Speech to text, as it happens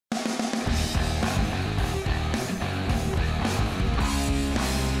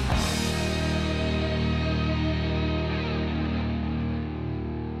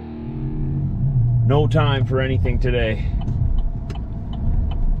No time for anything today.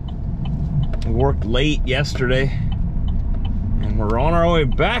 We worked late yesterday, and we're on our way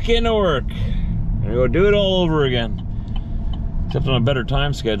back into work. We're gonna go do it all over again. Except on a better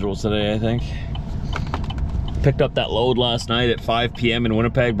time schedule today, I think. Picked up that load last night at 5 p.m. in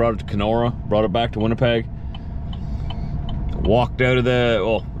Winnipeg, brought it to Kenora, brought it back to Winnipeg. Walked out of the,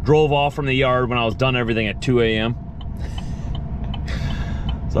 well, drove off from the yard when I was done everything at 2 a.m.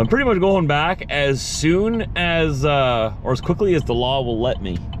 So I'm pretty much going back as soon as, or as quickly as the law will let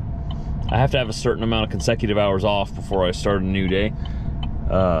me. I have to have a certain amount of consecutive hours off before I start a new day.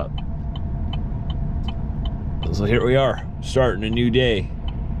 So here we are, starting a new day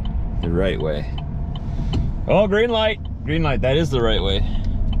the right way. Oh, green light, that is the right way.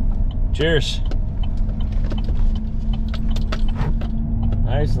 Cheers.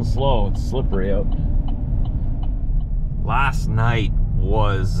 Nice and slow, it's slippery out. Last night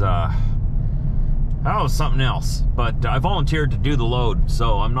was, that was something else, but I volunteered to do the load,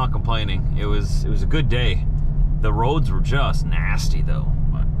 so I'm not complaining. It was a good day. The roads were just nasty though.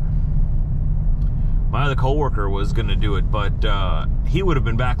 But my other coworker was gonna do it, but he would have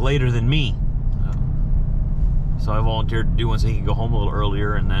been back later than me. So I volunteered to do one so he could go home a little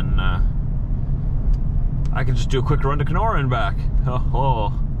earlier, and then I could just do a quick run to Kenora and back.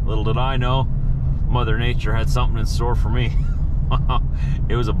 Oh, little did I know, Mother Nature had something in store for me.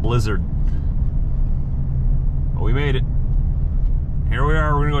 It was a blizzard. But we made it. Here we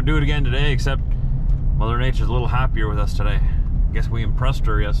are, we're gonna go do it again today, except Mother Nature's a little happier with us today. I guess we impressed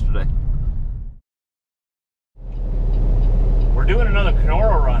her yesterday. We're doing another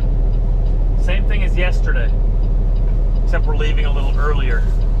Kenora run. Same thing as yesterday, except we're leaving a little earlier.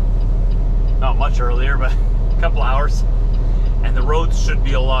 Not much earlier, but a couple hours. And the roads should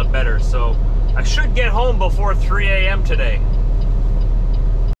be a lot better, so I should get home before 3 a.m. today.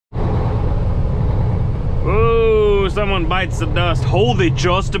 Ooh, someone bites the dust. Oh, they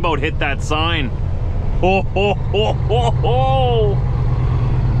just about hit that sign. Oh, ho, ho, ho, ho.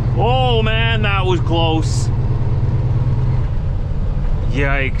 Oh man, that was close.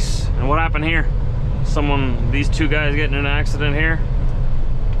 Yikes. And what happened here? These two guys getting in an accident here?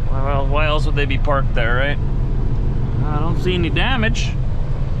 Well, why else would they be parked there, right? I don't see any damage.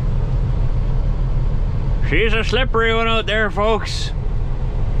 She's a slippery one out there, folks.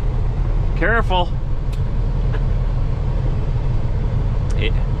 Careful.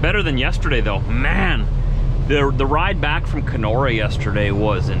 Better than yesterday though. Man, the ride back from Kenora yesterday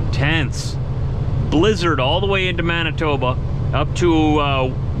was intense. Blizzard all the way into Manitoba, up to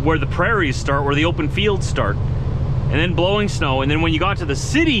where the prairies start, where the open fields start, and then blowing snow. And then when you got to the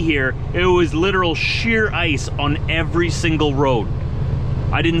city here, it was literal sheer ice on every single road.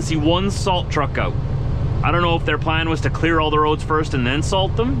 I didn't see one salt truck out. I don't know if their plan was to clear all the roads first and then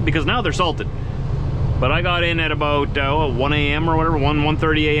salt them, because now they're salted. But I got in at about 1 a.m. or whatever,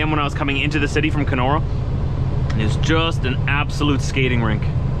 1:30 a.m. when I was coming into the city from Kenora. It's just an absolute skating rink.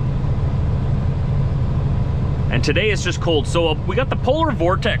 And today it's just cold. So we got the polar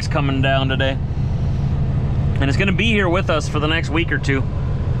vortex coming down today. And it's gonna be here with us for the next week or two.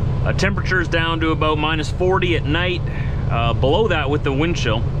 Temperatures down to about -40 at night. Below that with the wind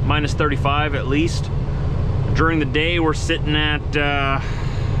chill, -35 at least. During the day we're sitting at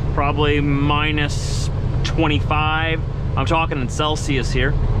probably -25. I'm talking in Celsius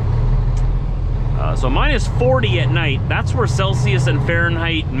here. So -40 at night, that's where Celsius and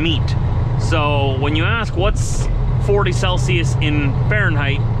Fahrenheit meet. So when you ask what's 40 Celsius in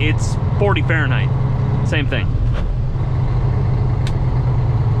Fahrenheit, it's 40 Fahrenheit. Same thing.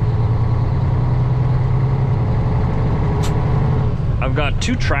 I've got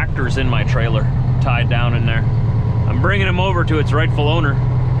 2 tractors in my trailer tied down in there. I'm bringing them over to its rightful owner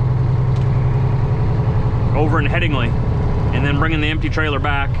over in Headingley, and then bringing the empty trailer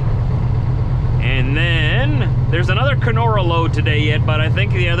back. And then there's another Kenora load today yet, but I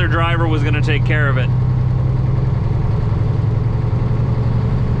think the other driver was going to take care of it.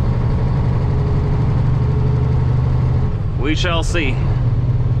 We shall see.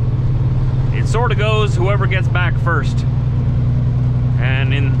 It sort of goes whoever gets back first.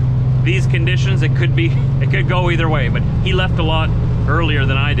 And in these conditions, it could go either way, but he left a lot earlier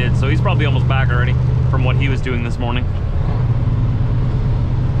than I did, so he's probably almost back already from what he was doing this morning.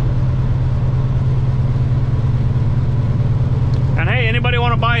 And hey, anybody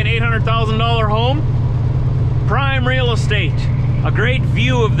want to buy an $800,000 home? Prime real estate. A great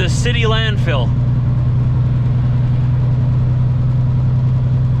view of the city landfill.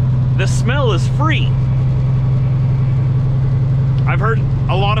 The smell is free. I've heard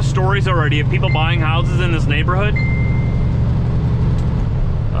a lot of stories already of people buying houses in this neighborhood.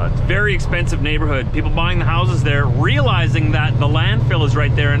 It's a very expensive neighborhood. People buying the houses there, realizing that the landfill is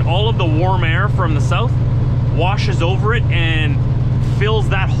right there and all of the warm air from the south washes over it and fills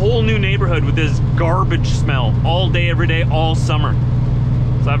that whole new neighborhood with this garbage smell all day, every day, all summer.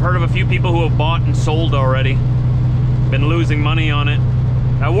 So I've heard of a few people who have bought and sold already. Been losing money on it.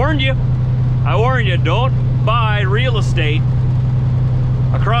 I warned you, don't buy real estate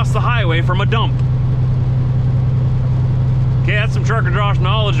across the highway from a dump. Okay, that's some Trucker Josh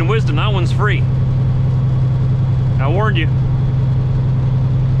knowledge and wisdom. That one's free. I warned you.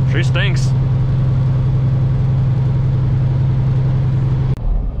 She stinks.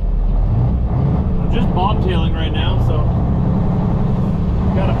 I'm just bobtailing right now, so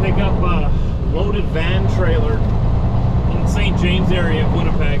gotta pick up a loaded van trailer in the St. James area of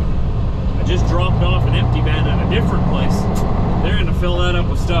Winnipeg. I just dropped off an empty van at a different place. They're gonna fill that up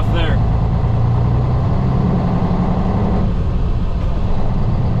with stuff there.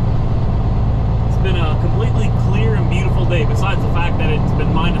 Been a completely clear and beautiful day, besides the fact that it's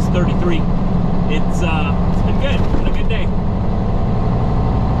been minus 33. It's been good. It's been a good day.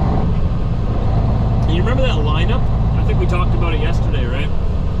 And you remember that lineup? I think we talked about it yesterday, right?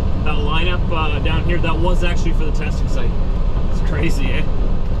 That lineup down here, that was actually for the testing site. It's crazy, eh?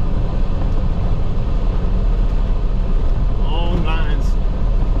 Long lines.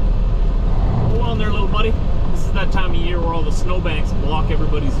 Hold on there, little buddy. This is that time of year where all the snowbanks block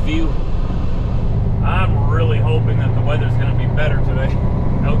everybody's view. I'm really hoping that the weather's going to be better today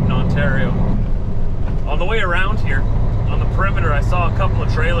out in Ontario. On the way around here, on the perimeter, I saw a couple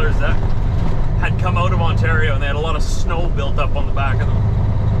of trailers that had come out of Ontario and they had a lot of snow built up on the back of them,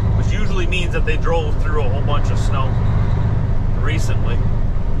 which usually means that they drove through a whole bunch of snow recently.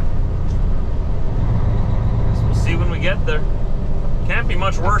 So we'll see when we get there. Can't be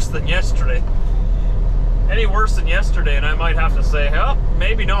much worse than yesterday. Any worse than yesterday and I might have to say, oh,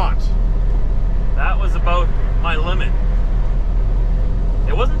 maybe not. That was about my limit.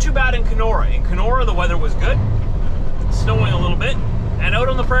 It wasn't too bad in Kenora. In Kenora, the weather was good, snowing a little bit, and out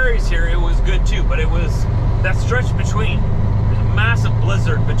on the prairies here, it was good too, but it was that stretch between. There's a massive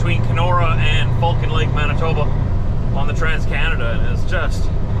blizzard between Kenora and Falcon Lake, Manitoba on the Trans-Canada, and it was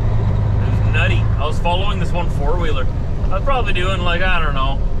nutty. I was following this one four-wheeler. I was probably doing like, I don't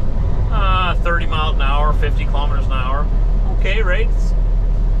know, 30 miles an hour, 50 kilometers an hour. Okay, right?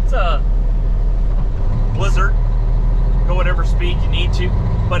 It's a blizzard, go whatever speed you need to,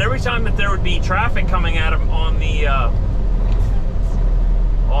 but every time that there would be traffic coming at him on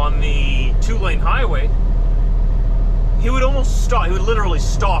the two-lane highway, he would almost stop. He would literally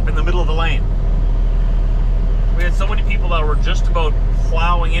stop in the middle of the lane. We had so many people that were just about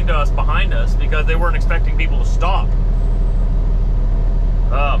plowing into us behind us because they weren't expecting people to stop.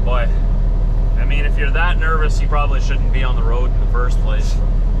 Oh boy. I mean, if you're that nervous, you probably shouldn't be on the road in the first place.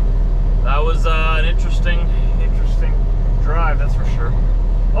 That was an interesting drive, that's for sure.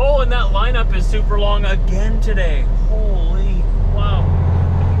 Oh, and that lineup is super long again today. Holy wow.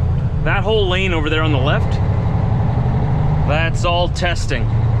 That whole lane over there on the left, that's all testing.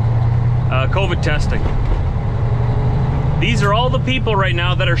 COVID testing. These are all the people right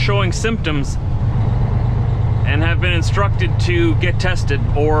now that are showing symptoms and have been instructed to get tested,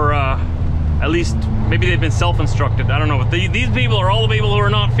 or at least maybe they've been self-instructed. I don't know, but these people are all the people who are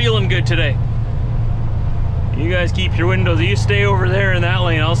not feeling good today. You guys keep your windows. You stay over there in that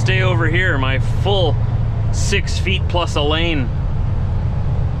lane. I'll stay over here. My full 6 feet plus a lane.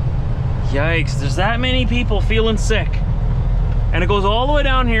 Yikes, there's that many people feeling sick. And it goes all the way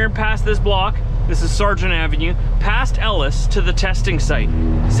down here past this block. This is Sargent Avenue, past Ellis to the testing site.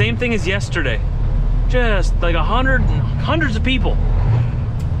 Same thing as yesterday. Just like hundreds of people.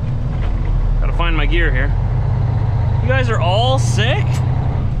 Gotta find my gear here. You guys are all sick?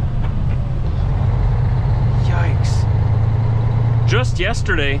 Yikes. Just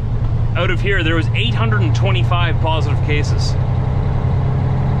yesterday, out of here, there was 825 positive cases.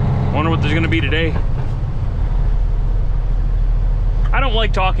 Wonder what there's gonna be today. I don't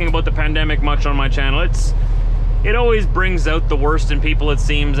like talking about the pandemic much on my channel. It always brings out the worst in people, it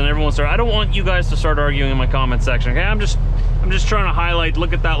seems, and everyone starts. I don't want you guys to start arguing in my comment section, okay? I'm just trying to highlight,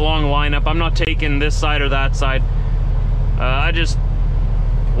 look at that long lineup. I'm not taking this side or that side. I just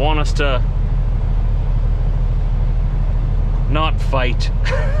want us to not fight,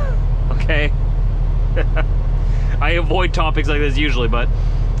 okay? I avoid topics like this usually, but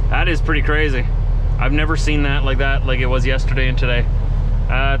that is pretty crazy. I've never seen that like it was yesterday and today.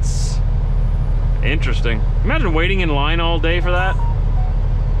 That's interesting. Imagine waiting in line all day for that.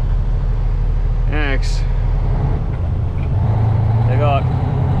 Thanks. They got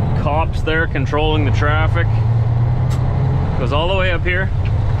cops there controlling the traffic. Goes all the way up here.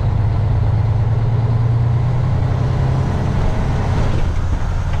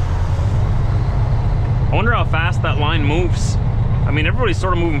 wonder how fast that line moves. I mean, everybody's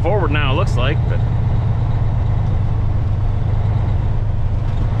sort of moving forward now, it looks like, but...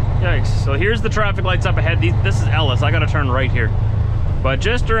 Yikes. So here's the traffic lights up ahead. This is Ellis. I gotta turn right here. But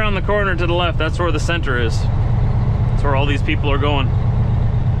just around the corner to the left, that's where the center is. That's where all these people are going.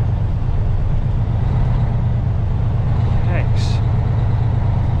 Yikes.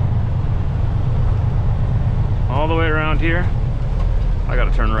 All the way around here. I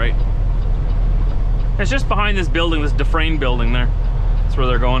gotta turn right. It's just behind this building, this Dufresne building there. That's where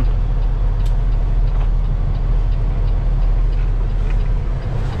they're going.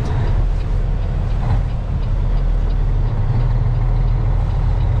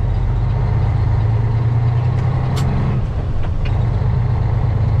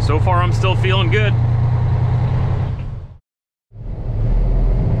 So far, I'm still feeling good.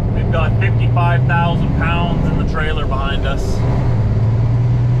 We've got 55,000 pounds in the trailer behind us.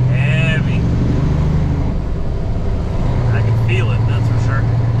 Heavy. I can feel it, that's for sure.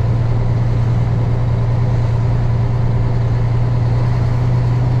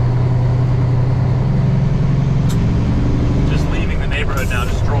 Just leaving the neighborhood now,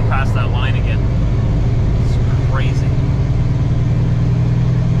 just drove past that line again. It's crazy.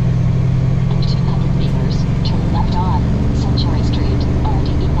 Left on Century Street,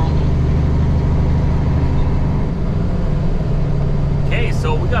 RDE 90. Okay,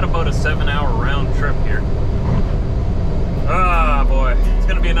 so we got about a 7-hour round trip here. Ah, boy. It's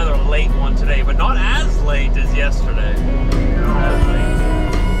gonna be another late one today, but not as late as yesterday. Not as late.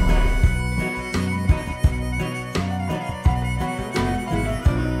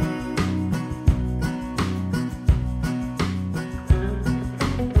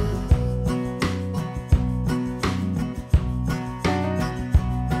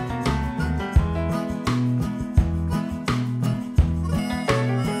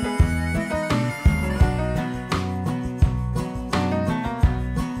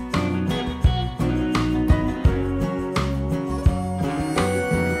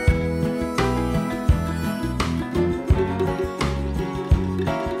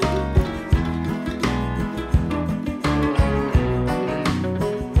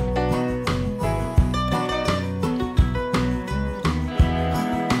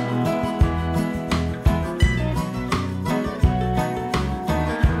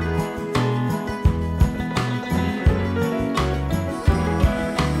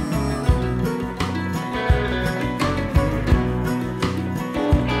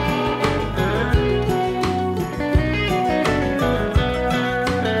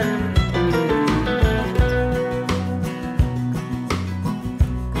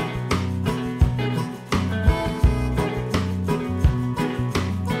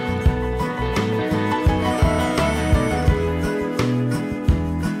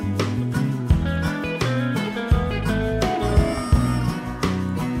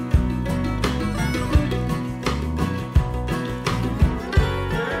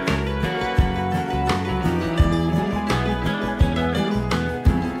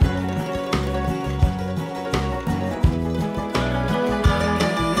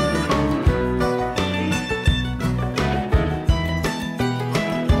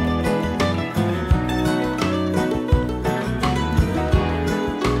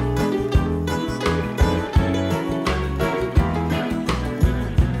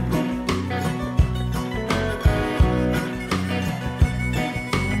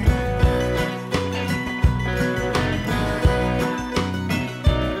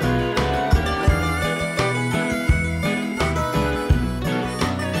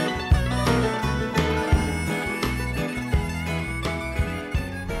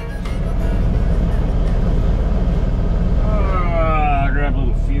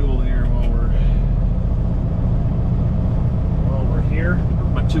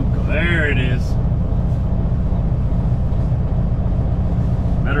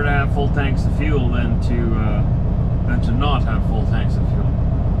 Full tanks of fuel than to not have full tanks of fuel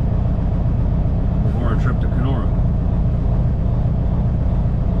before a trip to Kenora.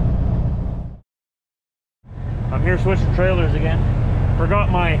 I'm here switching trailers again. Forgot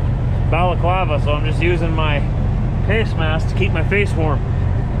my balaclava, so I'm just using my face mask to keep my face warm.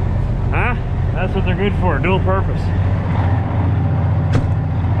 Huh? That's what they're good for, dual purpose.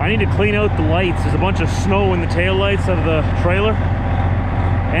 I need to clean out the lights. There's a bunch of snow in the tail lights of the trailer,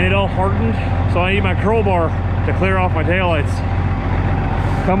 and it all hardened, so I need my crowbar to clear off my taillights.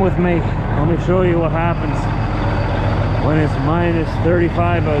 Come with me. Let me show you what happens when it's minus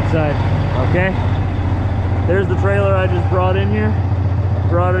 35 outside, okay? There's the trailer I just brought in here.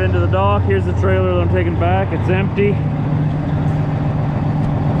 Brought it into the dock. Here's the trailer that I'm taking back. It's empty.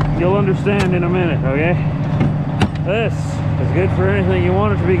 You'll understand in a minute, okay? This is good for anything you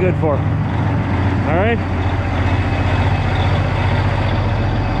want it to be good for. Alright?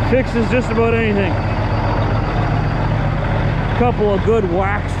 Fixes just about anything. Couple of good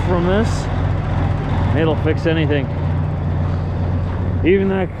whacks from this, it'll fix anything. Even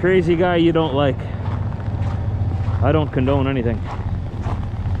that crazy guy you don't like. I don't condone anything.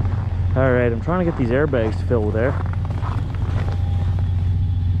 Alright, I'm trying to get these airbags to fill with air.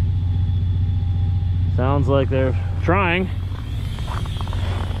 Sounds like they're trying.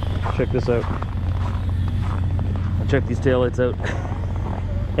 Check this out. I'll check these taillights out.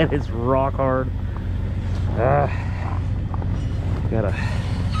 And it's rock hard. Gotta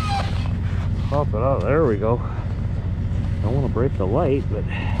pop it out. There we go. Don't want to break the light, but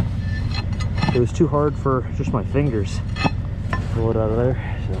it was too hard for just my fingers to pull it out of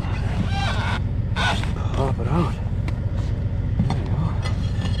there. So just pop it out. There you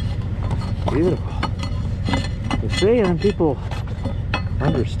go. Beautiful. They say and people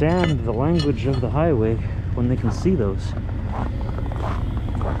understand the language of the highway when they can see those.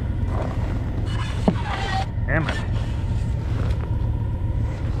 Damn it.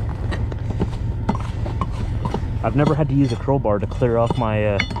 I've never had to use a crowbar to clear off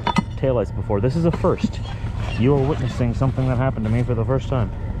my taillights before. This is a first. You are witnessing something that happened to me for the first time.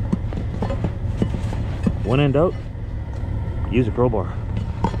 When in doubt, use a crowbar.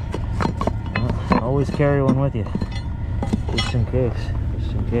 Always carry one with you, just in case.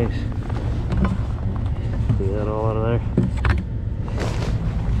 Just in case. Get that all out of there.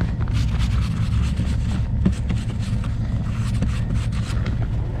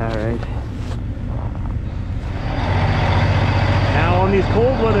 All right. On these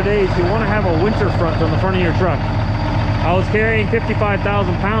cold weather days, you want to have a winter front on the front of your truck. I was carrying 55,000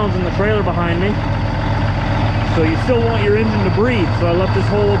 pounds in the trailer behind me, so you still want your engine to breathe, so I left this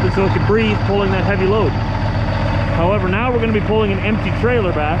hole open so it could breathe, pulling that heavy load. However, now we're going to be pulling an empty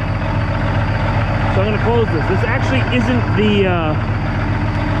trailer back, so I'm going to close this. This actually isn't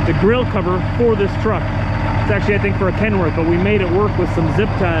the grill cover for this truck. It's actually, I think, for a Kenworth, but we made it work with some zip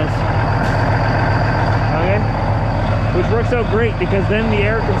ties. Okay? Which works out great because then the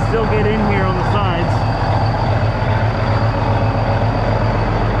air can still get in here on the sides.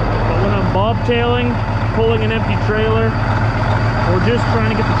 But when I'm bobtailing, pulling an empty trailer, or just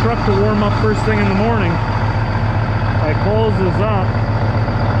trying to get the truck to warm up first thing in the morning, I close this up.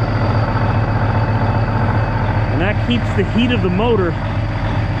 And that keeps the heat of the motor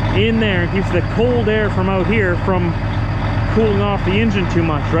in there. It keeps the cold air from out here from cooling off the engine too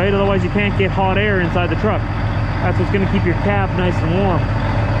much, right? Otherwise you can't get hot air inside the truck. That's what's going to keep your cab nice and warm.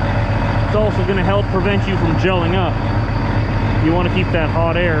 It's also going to help prevent you from gelling up. You want to keep that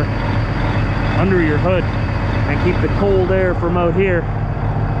hot air under your hood and keep the cold air from out here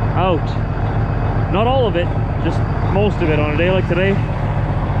out. Not all of it, just most of it. On a day like today,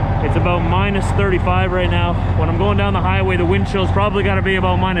 it's about minus 35 right now. When I'm going down the highway, the wind chill's probably got to be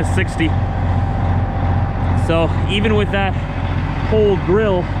about minus 60. So even with that cold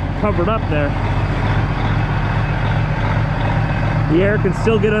grill covered up there, the air can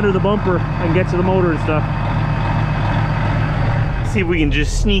still get under the bumper and get to the motor and stuff. Let's see if we can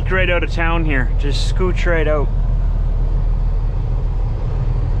just sneak right out of town here. Just scooch right out.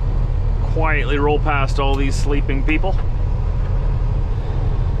 Quietly roll past all these sleeping people.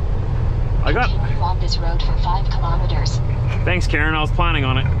 I got... Continue on this road for 5 kilometers. Thanks, Karen. I was planning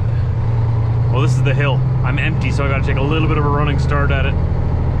on it. Well, this is the hill. I'm empty, so I gotta take a little bit of a running start at it.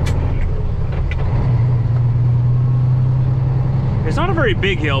 It's not a very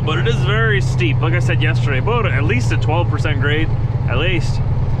big hill, but it is very steep. Like I said yesterday, about at least a 12% grade, at least.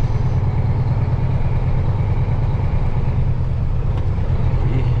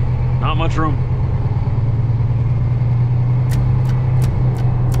 Not much room.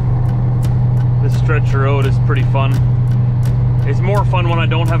 This stretch of road is pretty fun. It's more fun when I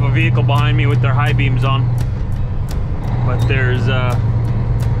don't have a vehicle behind me with their high beams on. But there's,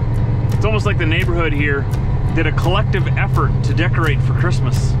 it's almost like the neighborhood here did a collective effort to decorate for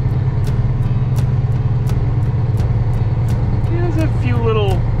Christmas. There's a few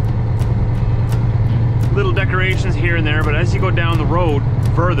little decorations here and there, but as you go down the road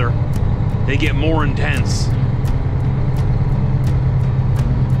further, they get more intense.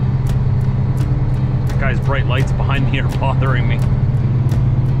 That guy's bright lights behind me are bothering me.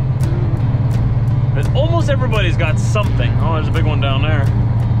 But almost everybody's got something. Oh, there's a big one down there.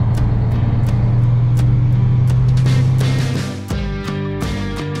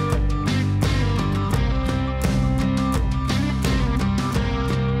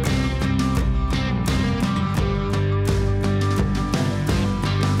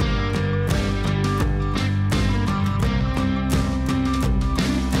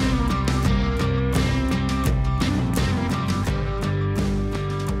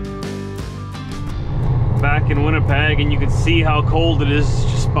 in Winnipeg, and you can see how cold it is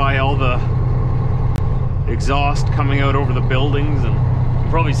just by all the exhaust coming out over the buildings, and you can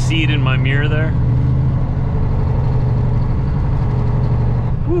probably see it in my mirror there.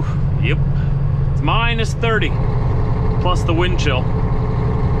 Whew, yep. It's minus 30, plus the wind chill.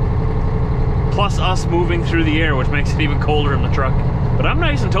 Plus us moving through the air, which makes it even colder in the truck. But I'm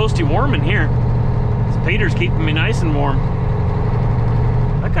nice and toasty warm in here. This Peter's keeping me nice and warm.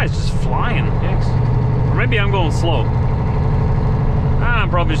 That guy's just flying. Thanks. Or maybe I'm going slow. I'm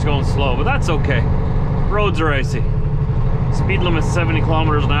probably just going slow, but that's okay. Roads are icy. Speed limit's 70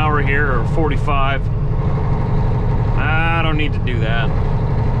 kilometers an hour here, or 45. I don't need to do that.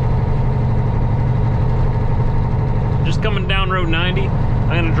 Just coming down Road 90.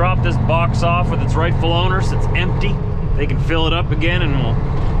 I'm gonna drop this box off with its rightful owner so it's empty. They can fill it up again and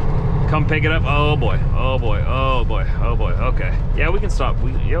we'll come pick it up. Oh boy, oh boy, oh boy, oh boy, okay. Yeah, we can stop.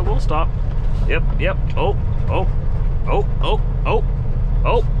 Yeah, we'll stop. Yep, yep. Oh, oh, oh, oh, oh,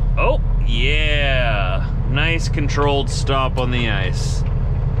 oh, oh, yeah. Nice controlled stop on the ice.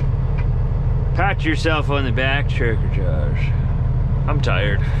 Pat yourself on the back, Trucker Josh. I'm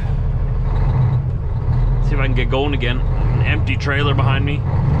tired. See if I can get going again. An empty trailer behind me.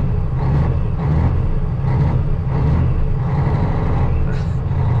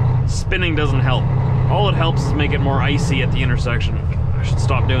 Spinning doesn't help. All it helps is make it more icy at the intersection. I should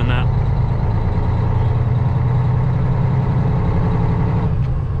stop doing that.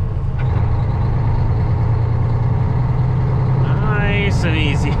 Nice and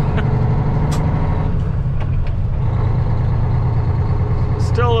easy.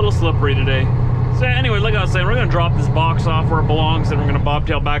 Still a little slippery today. So anyway, like I was saying, we're gonna drop this box off where it belongs, and we're gonna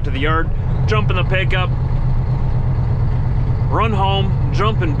bobtail back to the yard, jump in the pickup, run home,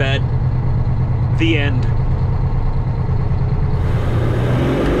 jump in bed. The end.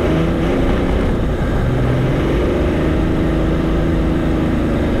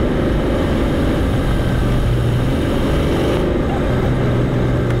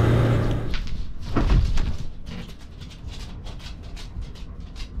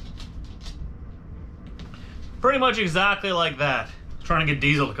 Pretty much exactly like that. Trying to get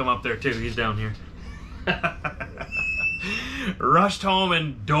Diesel to come up there too. He's down here. Rushed home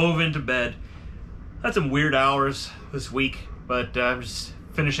and dove into bed. Had some weird hours this week, but I'm just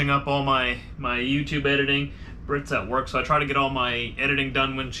finishing up all my YouTube editing. Britt's at work, so I try to get all my editing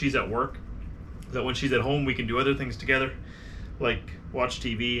done when she's at work. So that when she's at home, we can do other things together, like watch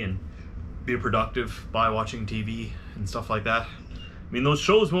TV and be productive by watching TV and stuff like that. I mean, those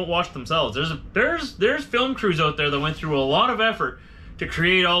shows won't watch themselves. There's film crews out there that went through a lot of effort to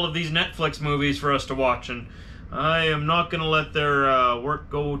create all of these Netflix movies for us to watch, and I am not going to let their work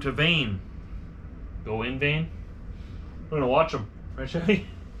go to vain. Go in vain? We're going to watch them, right, Chevy?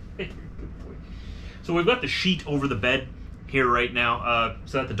 So we've got the sheet over the bed here right now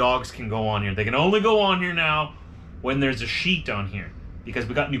so that the dogs can go on here. They can only go on here now when there's a sheet on here, because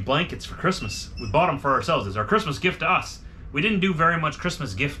we got new blankets for Christmas. We bought them for ourselves. It's our Christmas gift to us. We didn't do very much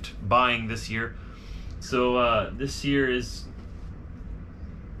Christmas gift buying this year, so this year is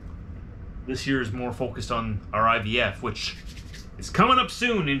more focused on our IVF, which is coming up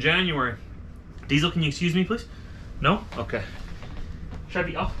soon in January. Diesel, can you excuse me, please? No? Okay.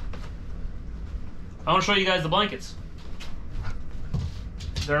 Chevy, off. I want to show you guys the blankets.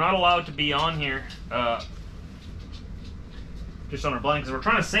 They're not allowed to be on here, just on our blankets. We're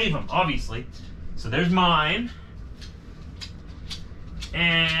trying to save them, obviously. So there's mine.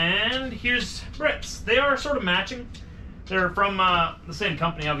 And here's Britt's. They are sort of matching. They're from the same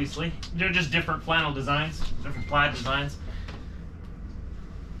company, obviously. They're just different flannel designs, different plaid designs.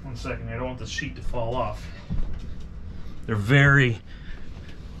 One second, I don't want this sheet to fall off. They're very,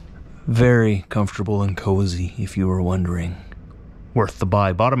 very comfortable and cozy, if you were wondering. Worth the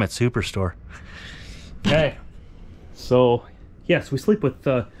buy. Bought them at Superstore. Okay. So, yes, we sleep with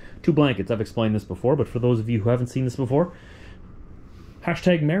 2 blankets. I've explained this before, but for those of you who haven't seen this before,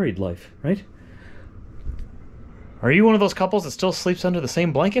 hashtag married life, right? Are you one of those couples that still sleeps under the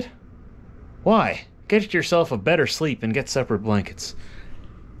same blanket? Why? Get yourself a better sleep and get separate blankets.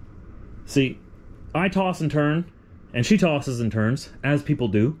 See, I toss and turn, and she tosses and turns, as people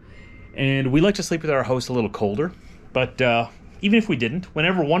do. And we like to sleep with our house a little colder. But even if we didn't,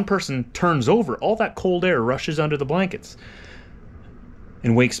 whenever one person turns over, all that cold air rushes under the blankets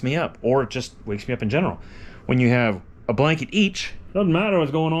and wakes me up. Or it just wakes me up in general. When you have a blanket each, doesn't matter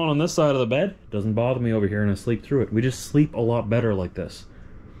what's going on this side of the bed. It doesn't bother me over here, and I sleep through it. We just sleep a lot better like this.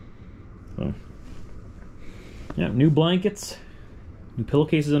 So, yeah, new blankets, new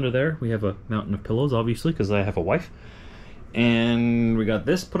pillowcases under there. We have a mountain of pillows, obviously, because I have a wife. And we got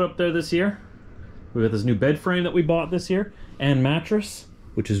this put up there this year. We got this new bed frame that we bought this year, and mattress,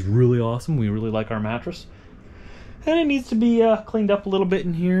 which is really awesome. We really like our mattress. And it needs to be cleaned up a little bit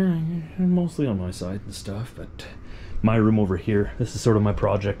in here, mostly on my side and stuff, but my room over here, this is sort of my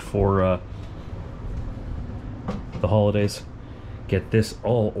project for the holidays. Get this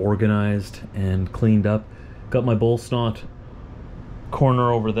all organized and cleaned up. Got my bowl snot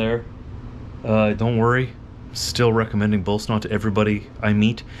corner over there. Don't worry, still recommending bull snot to everybody I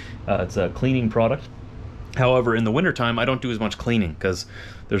meet. It's a cleaning product. However, in the wintertime, I don't do as much cleaning because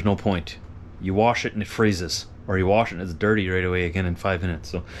there's no point. You wash it and it freezes, or you wash it and it's dirty right away again in 5 minutes.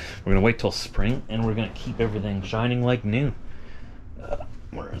 So we're gonna wait till spring and we're gonna keep everything shining like new.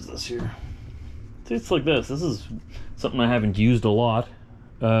 Where is this here? It's like this. This is something I haven't used a lot,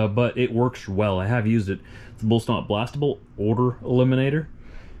 but it works well. I have used it. It's the Bull Snot Blastable Odor Eliminator.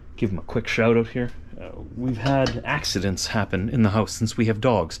 Give them a quick shout out here. We've had accidents happen in the house since we have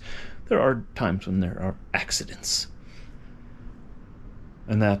dogs. There are times when there are accidents.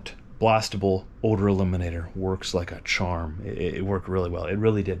 And that blastable odor eliminator works like a charm. It worked really well. It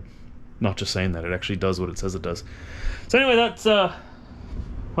really did. Not just saying that. It actually does what it says it does. So anyway, that's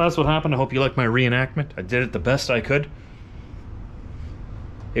what happened. I hope you liked my reenactment. I did it the best I could.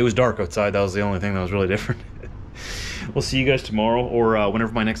 It was dark outside. That was the only thing that was really different. We'll see you guys tomorrow, or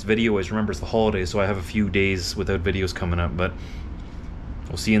whenever my next video is. Remember, it's the holidays, so I have a few days without videos coming up, but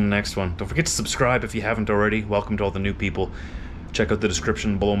we'll see you in the next one. Don't forget to subscribe if you haven't already. Welcome to all the new people. Check out the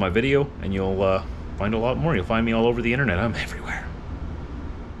description below my video, and you'll find a lot more. You'll find me all over the internet. I'm everywhere.